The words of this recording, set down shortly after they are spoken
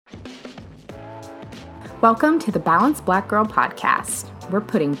Welcome to the Balanced Black Girl podcast. We're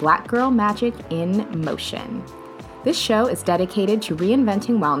putting Black girl magic in motion. This show is dedicated to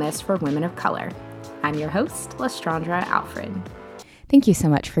reinventing wellness for women of color. I'm your host, Lestrandra Alfred. Thank you so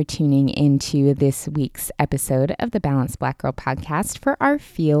much for tuning into this week's episode of the Balanced Black Girl podcast for our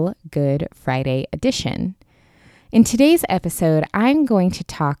Feel Good Friday edition. In today's episode, I'm going to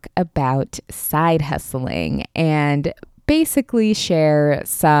talk about side hustling and basically share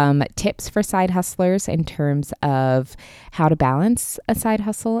some tips for side hustlers in terms of how to balance a side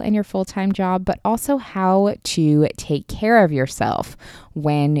hustle and your full-time job, but also how to take care of yourself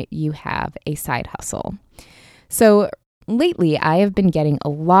when you have a side hustle. So lately, I have been getting a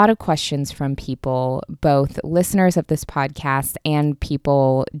lot of questions from people, both listeners of this podcast and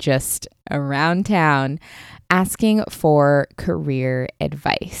people just around town, asking for career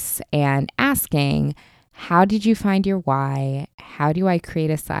advice and asking, how did you find your why? How do I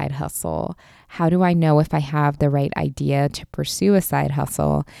create a side hustle? How do I know if I have the right idea to pursue a side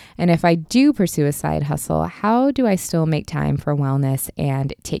hustle? And if I do pursue a side hustle, how do I still make time for wellness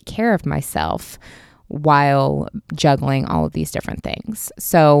and take care of myself while juggling all of these different things?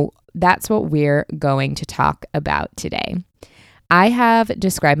 So that's what we're going to talk about today. I have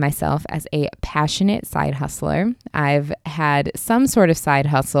described myself as a passionate side hustler. I've had some sort of side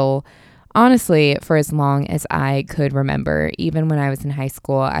hustle honestly, for as long as I could remember. Even when I was in high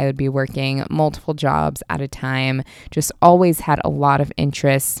school, I would be working multiple jobs at a time, just always had a lot of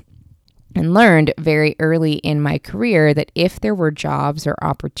interests, and learned very early in my career that if there were jobs or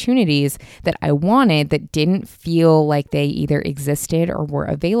opportunities that I wanted that didn't feel like they either existed or were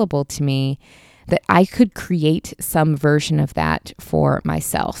available to me, that I could create some version of that for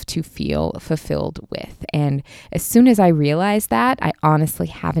myself to feel fulfilled with. And as soon as I realized that, I honestly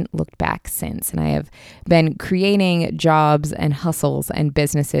haven't looked back since. And I have been creating jobs and hustles and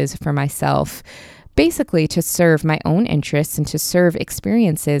businesses for myself, basically to serve my own interests and to serve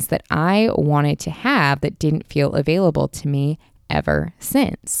experiences that I wanted to have that didn't feel available to me ever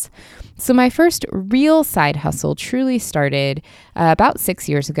since. So my first real side hustle truly started about 6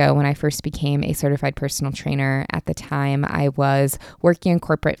 years ago when I first became a certified personal trainer. At the time, I was working in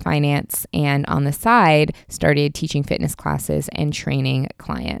corporate finance and on the side started teaching fitness classes and training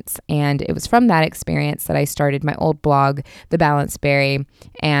clients. And it was from that experience that I started my old blog, The Balanced Berry,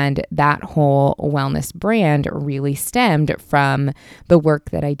 and that whole wellness brand really stemmed from the work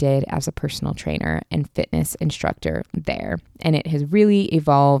that I did as a personal trainer and fitness instructor there. And it has really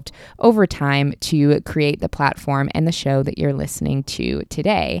evolved over time to create the platform and the show that you're listening to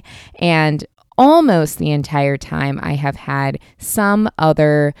today. And almost the entire time I have had some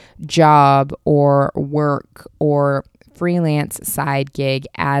other job or work or freelance side gig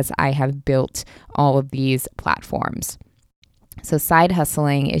as I have built all of these platforms. So side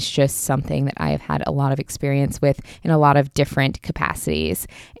hustling is just something that I have had a lot of experience with in a lot of different capacities.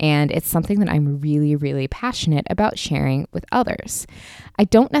 And it's something that I'm really, really passionate about sharing with others. I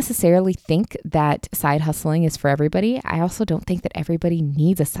don't necessarily think that side hustling is for everybody. I also don't think that everybody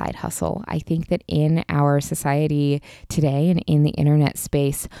needs a side hustle. I think that in our society today and in the internet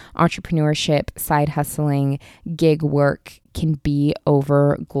space, entrepreneurship, side hustling, gig work can be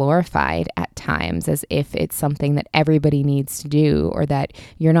over glorified at times as if it's something that everybody needs to do or that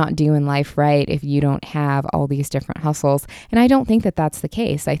you're not doing life right if you don't have all these different hustles. And I don't think that that's the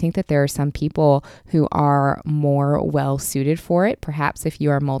case. I think that there are some people who are more well suited for it. Perhaps if you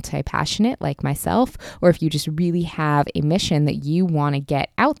are multi-passionate like myself, or if you just really have a mission that you want to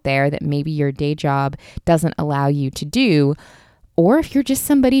get out there that maybe your day job doesn't allow you to do. Or if you're just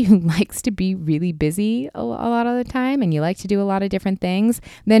somebody who likes to be really busy a lot of the time and you like to do a lot of different things,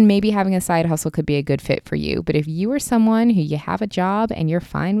 then maybe having a side hustle could be a good fit for you. But if you are someone who you have a job and you're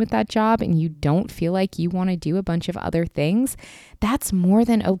fine with that job and you don't feel like you want to do a bunch of other things, that's more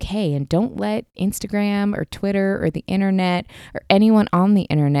than okay. And don't let Instagram or Twitter or the internet or anyone on the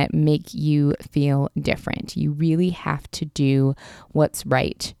internet make you feel different. You really have to do what's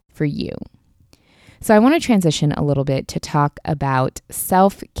right for you. So I want to transition a little bit to talk about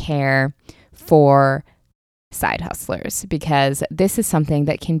self-care for side hustlers, because this is something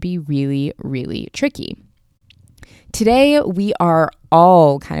that can be really, really tricky. Today, we are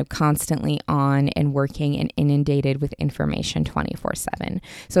all kind of constantly on and working and inundated with information 24/7.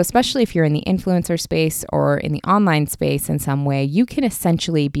 So especially if you're in the influencer space or in the online space in some way, you can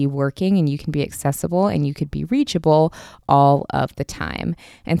essentially be working and you can be accessible and you could be reachable all of the time.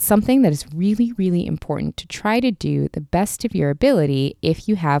 And something that is really, really important to try to do the best of your ability if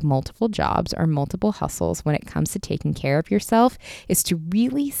you have multiple jobs or multiple hustles when it comes to taking care of yourself is to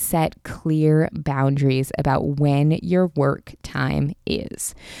really set clear boundaries about when your work time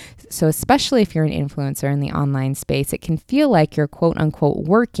is. So especially if you're an influencer in the online space, it can feel like you're quote unquote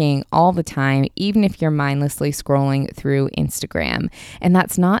working all the time, even if you're mindlessly scrolling through Instagram. And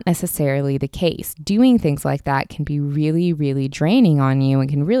that's not necessarily the case. Doing things like that can be really, really draining on you and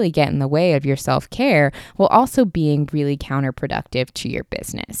can really get in the way of your self-care, while also being really counterproductive to your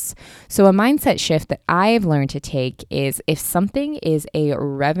business. So a mindset shift that I've learned to take is, if something is a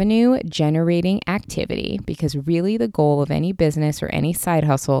revenue generating activity, because really the goal of any business or any side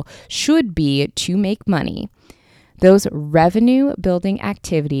hustle should be to make money, those revenue building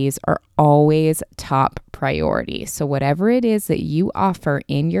activities are always top priority. So whatever it is that you offer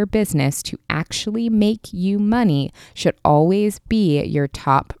in your business to actually make you money should always be your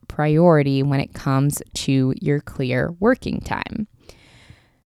top priority when it comes to your clear working time.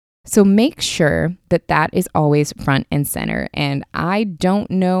 So make sure that that is always front and center. And I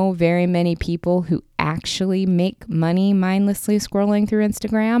don't know very many people who actually make money mindlessly scrolling through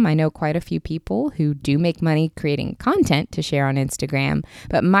Instagram. I know quite a few people who do make money creating content to share on Instagram,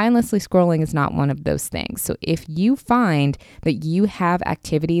 but mindlessly scrolling is not one of those things. So if you find that you have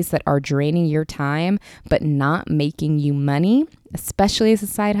activities that are draining your time but not making you money, especially as a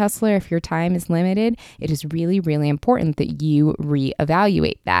side hustler, if your time is limited, it is really, really important that you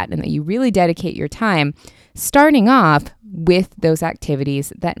reevaluate that and that you really dedicate your time starting off with those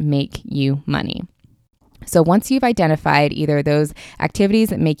activities that make you money. So once you've identified either those activities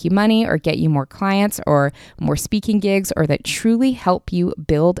that make you money or get you more clients or more speaking gigs or that truly help you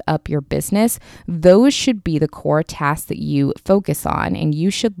build up your business, those should be the core tasks that you focus on. And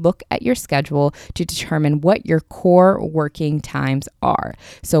you should look at your schedule to determine what your core working times are.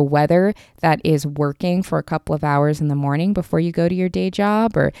 So whether that is working for a couple of hours in the morning before you go to your day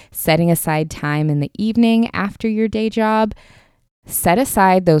job or setting aside time in the evening after your day job, set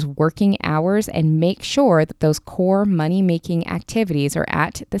aside those working hours and make sure that those core money-making activities are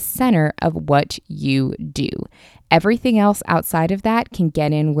at the center of what you do. Everything else outside of that can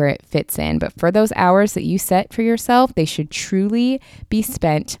get in where it fits in. But for those hours that you set for yourself, they should truly be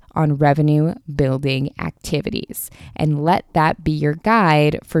spent on revenue-building activities. And let that be your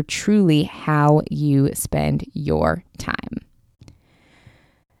guide for truly how you spend your time.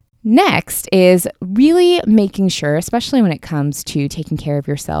 Next is really making sure, especially when it comes to taking care of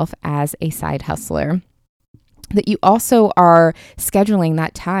yourself as a side hustler, that you also are scheduling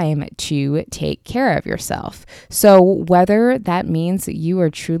that time to take care of yourself. So whether that means that you are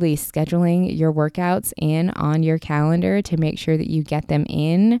truly scheduling your workouts in on your calendar to make sure that you get them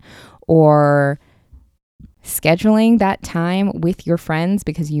in, or scheduling that time with your friends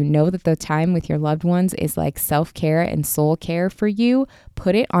because you know that the time with your loved ones is like self-care and soul care for you,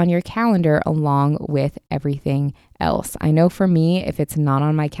 put it on your calendar along with everything else. I know for me, if it's not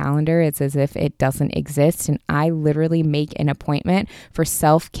on my calendar, it's as if it doesn't exist. And I literally make an appointment for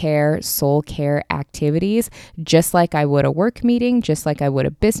self-care, soul care activities, just like I would a work meeting, just like I would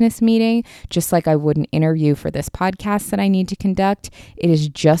a business meeting, just like I would an interview for this podcast that I need to conduct. It is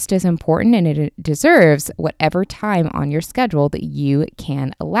just as important, and it deserves whatever time on your schedule that you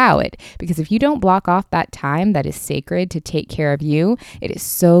can allow it. Because if you don't block off that time that is sacred to take care of you, it is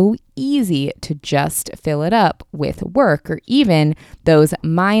so easy to just fill it up with work or even those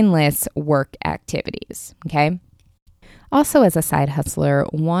mindless work activities, okay? Also, as a side hustler,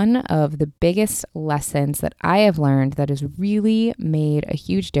 one of the biggest lessons that I have learned that has really made a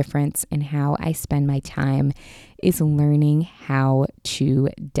huge difference in how I spend my time is learning how to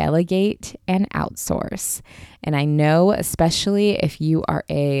delegate and outsource. And I know, especially if you are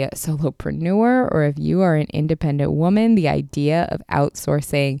a solopreneur or if you are an independent woman, the idea of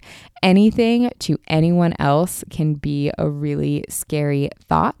outsourcing anything to anyone else can be a really scary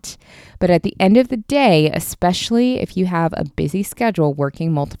thought. But at the end of the day, especially if you have a busy schedule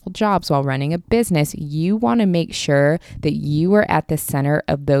working multiple jobs while running a business, you want to make sure that you are at the center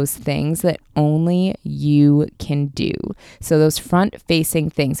of those things that only you can do. So those front-facing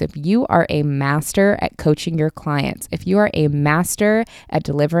things, if you are a master at coaching your clients, if you are a master at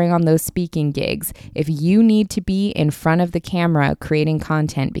delivering on those speaking gigs, if you need to be in front of the camera creating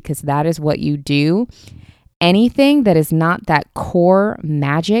content because that is what you do, anything that is not that core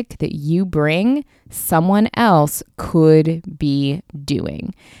magic that you bring, someone else could be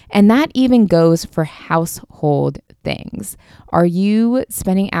doing. And that even goes for household things. Are you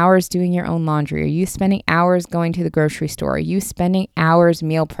spending hours doing your own laundry? Are you spending hours going to the grocery store? Are you spending hours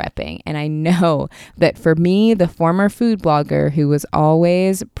meal prepping? And I know that for me, the former food blogger who was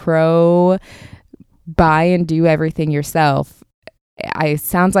always pro buy and do everything yourself, it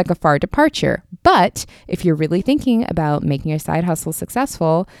sounds like a far departure, But if you're really thinking about making your side hustle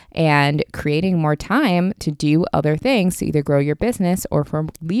successful and creating more time to do other things to either grow your business or for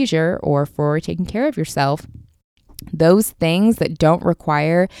leisure or for taking care of yourself, those things that don't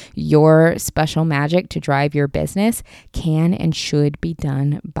require your special magic to drive your business can and should be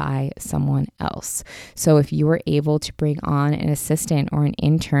done by someone else. So if you were able to bring on an assistant or an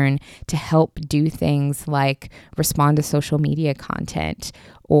intern to help do things like respond to social media content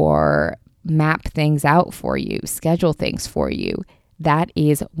or map things out for you, schedule things for you, that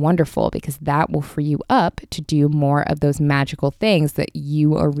is wonderful, because that will free you up to do more of those magical things that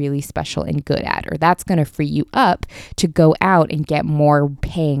you are really special and good at, or that's going to free you up to go out and get more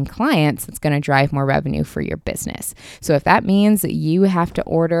paying clients. That's going to drive more revenue for your business. So if that means that you have to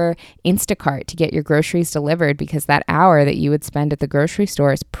order Instacart to get your groceries delivered because that hour that you would spend at the grocery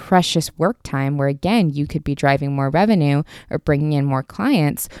store is precious work time, where again, you could be driving more revenue or bringing in more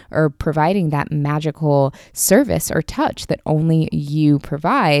clients or providing that magical service or touch that only you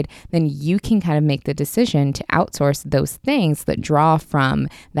provide, then you can kind of make the decision to outsource those things that draw from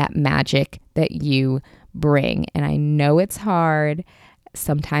that magic that you bring. And I know it's hard.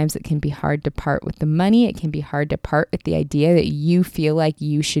 Sometimes it can be hard to part with the money. It can be hard to part with the idea that you feel like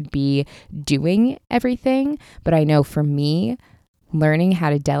you should be doing everything. But I know for me, learning how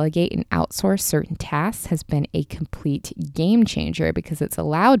to delegate and outsource certain tasks has been a complete game changer, because it's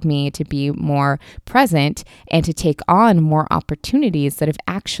allowed me to be more present and to take on more opportunities that have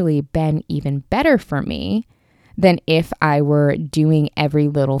actually been even better for me than if I were doing every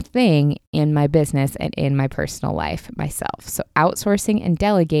little thing in my business and in my personal life myself. So outsourcing and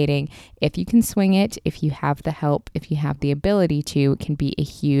delegating, if you can swing it, if you have the help, if you have the ability to, can be a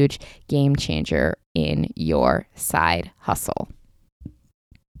huge game changer in your side hustle.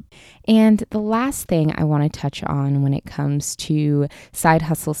 And the last thing I want to touch on when it comes to side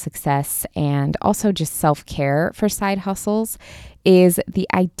hustle success and also just self-care for side hustles is the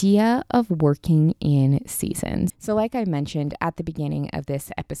idea of working in seasons. So like I mentioned at the beginning of this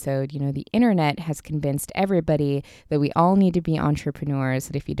episode, the internet has convinced everybody that we all need to be entrepreneurs,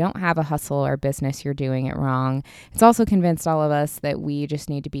 that if you don't have a hustle or business, you're doing it wrong. It's also convinced all of us that we just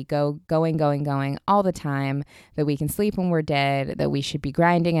need to be going all the time, that we can sleep when we're dead, that we should be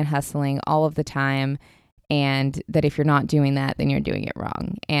grinding and hustling all of the time, and that if you're not doing that, then you're doing it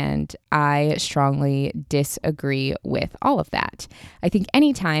wrong. And I strongly disagree with all of that. I think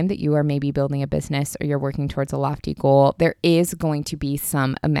anytime that you are maybe building a business or you're working towards a lofty goal, there is going to be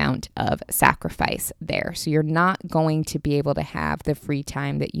some amount of sacrifice there. So you're not going to be able to have the free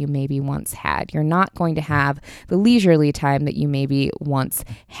time that you maybe once had. You're not going to have the leisurely time that you maybe once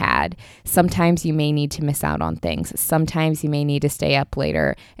had. Sometimes you may need to miss out on things. Sometimes you may need to stay up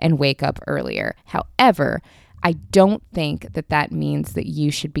later and wake up earlier. However, I don't think that that means that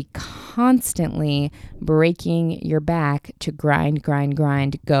you should be constantly breaking your back to grind,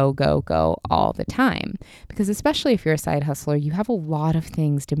 go all the time. Because especially if you're a side hustler, you have a lot of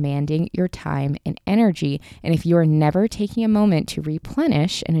things demanding your time and energy. And if you're never taking a moment to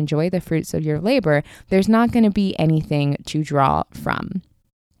replenish and enjoy the fruits of your labor, there's not going to be anything to draw from.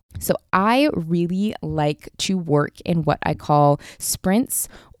 So I really like to work in what I call sprints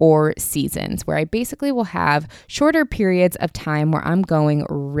or seasons, where I basically will have shorter periods of time where I'm going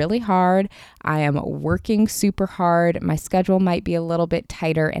really hard. I am working super hard. My schedule might be a little bit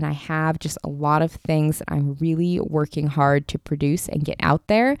tighter, and I have just a lot of things that I'm really working hard to produce and get out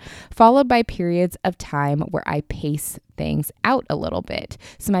there, followed by periods of time where I pace things out a little bit.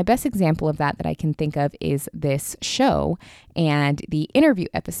 So my best example of that I can think of is this show and the interview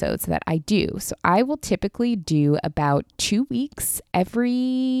episodes that I do. So I will typically do about 2 weeks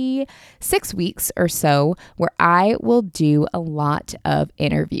every 6 weeks or so, where I will do a lot of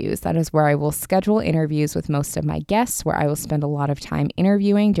interviews. That is where I will schedule interviews with most of my guests, where I will spend a lot of time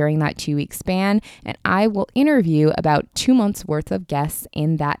interviewing during that 2-week span. And I will interview about 2 months worth of guests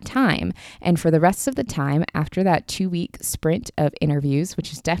in that time. And for the rest of the time, after that 2-week sprint of interviews,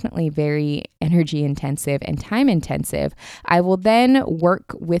 which is definitely very energy intensive and time intensive, I will then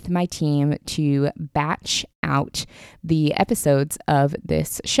work with my team to batch out the episodes of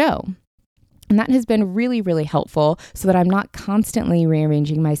this show. And that has been really, really helpful, so that I'm not constantly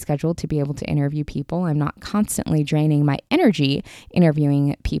rearranging my schedule to be able to interview people. I'm not constantly draining my energy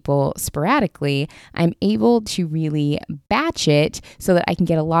interviewing people sporadically. I'm able to really batch it so that I can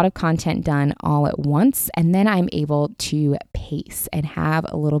get a lot of content done all at once. And then I'm able to pace and have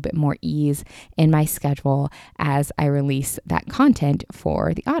a little bit more ease in my schedule as I release that content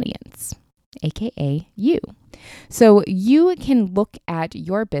for the audience, aka you. So you can look at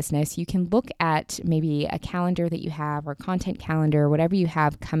your business, you can look at maybe a calendar that you have or content calendar, whatever you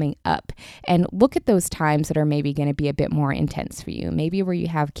have coming up, and look at those times that are maybe going to be a bit more intense for you. Maybe where you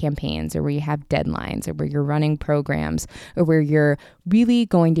have campaigns or where you have deadlines or where you're running programs or where you're really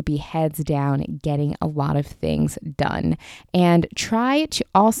going to be heads down getting a lot of things done. And try to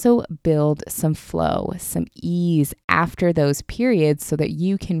also build some flow, some ease after those periods so that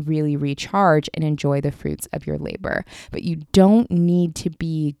you can really recharge and enjoy the fruits of your labor. But you don't need to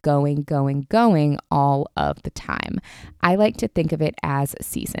be going all of the time. I like to think of it as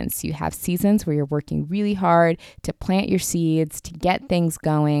seasons. You have seasons where you're working really hard to plant your seeds, to get things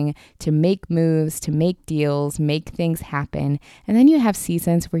going, to make moves, to make deals, make things happen. And then you have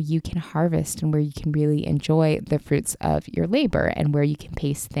seasons where you can harvest and where you can really enjoy the fruits of your labor and where you can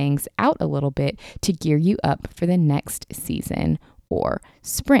pace things out a little bit to gear you up for the next season or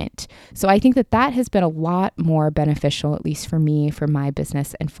sprint. So I think that has been a lot more beneficial, at least for me, for my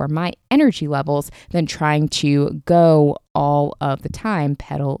business, and for my energy levels than trying to go all of the time,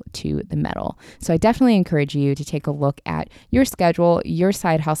 pedal to the metal. So I definitely encourage you to take a look at your schedule, your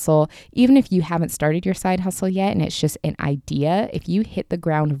side hustle. Even if you haven't started your side hustle yet and it's just an idea, if you hit the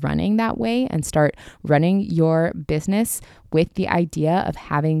ground running that way and start running your business with the idea of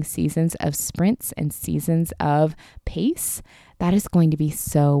having seasons of sprints and seasons of pace, that is going to be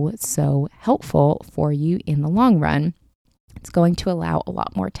so helpful for you in the long run. It's going to allow a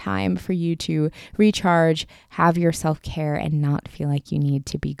lot more time for you to recharge, have your self-care, and not feel like you need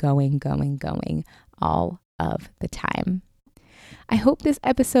to be going all of the time. I hope this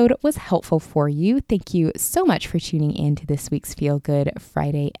episode was helpful for you. Thank you so much for tuning in to this week's Feel Good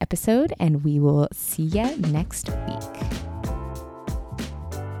Friday episode, and we will see you next week.